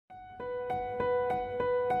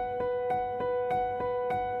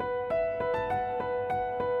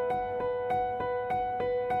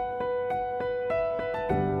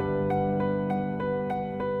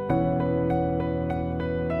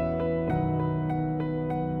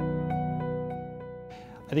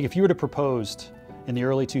I think if you were to propose in the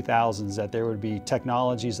early 2000s that there would be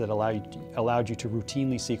technologies that allowed you to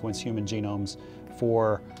routinely sequence human genomes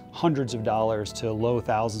for hundreds of dollars to low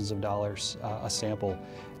thousands of dollars a sample,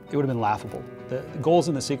 it would have been laughable. The goals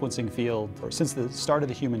in the sequencing field since the start of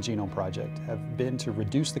the Human Genome Project have been to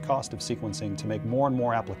reduce the cost of sequencing to make more and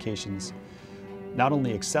more applications not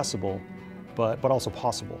only accessible, but also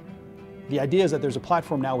possible. The idea is that there's a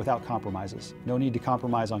platform now without compromises. No need to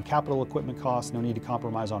compromise on capital equipment costs, no need to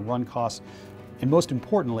compromise on run costs, and most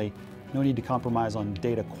importantly, no need to compromise on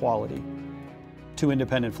data quality. 2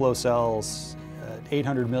 independent flow cells,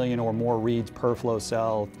 800 million or more reads per flow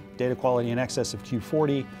cell, data quality in excess of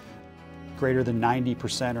Q40, greater than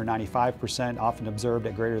 90% or 95%, often observed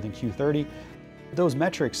at greater than Q30. Those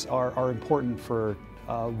metrics are important for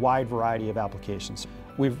a wide variety of applications.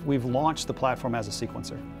 We've launched the platform as a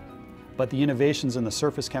sequencer, but the innovations in the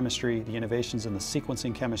surface chemistry, the innovations in the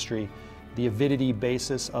sequencing chemistry, the avidity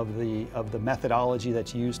basis of the methodology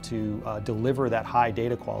that's used to deliver that high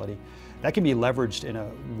data quality, that can be leveraged in a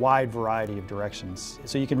wide variety of directions.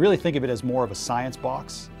 So you can really think of it as more of a science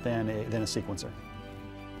box than a sequencer.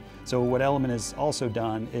 So what Element has also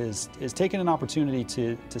done is taken an opportunity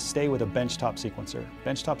to stay with a benchtop sequencer.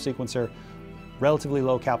 Benchtop sequencer, relatively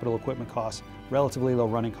low capital equipment costs, relatively low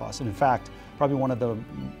running costs, and in fact, probably one of the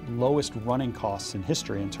lowest running costs in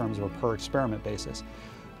history in terms of a per experiment basis.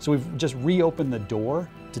 So we've just reopened the door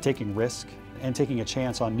to taking risk and taking a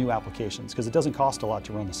chance on new applications, because it doesn't cost a lot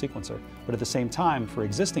to run the sequencer, but at the same time, for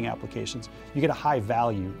existing applications, you get a high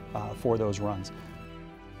value for those runs.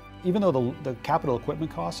 Even though the capital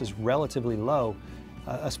equipment cost is relatively low,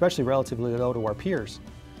 especially relatively low to our peers,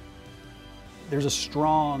 there's a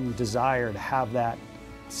strong desire to have that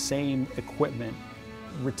same equipment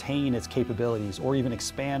retain its capabilities or even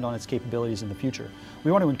expand on its capabilities in the future.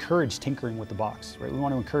 We want to encourage tinkering with the box, right? We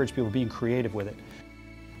want to encourage people being creative with it.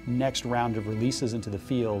 Next round of releases into the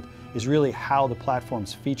field is really how the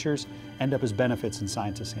platform's features end up as benefits in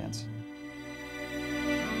scientists' hands.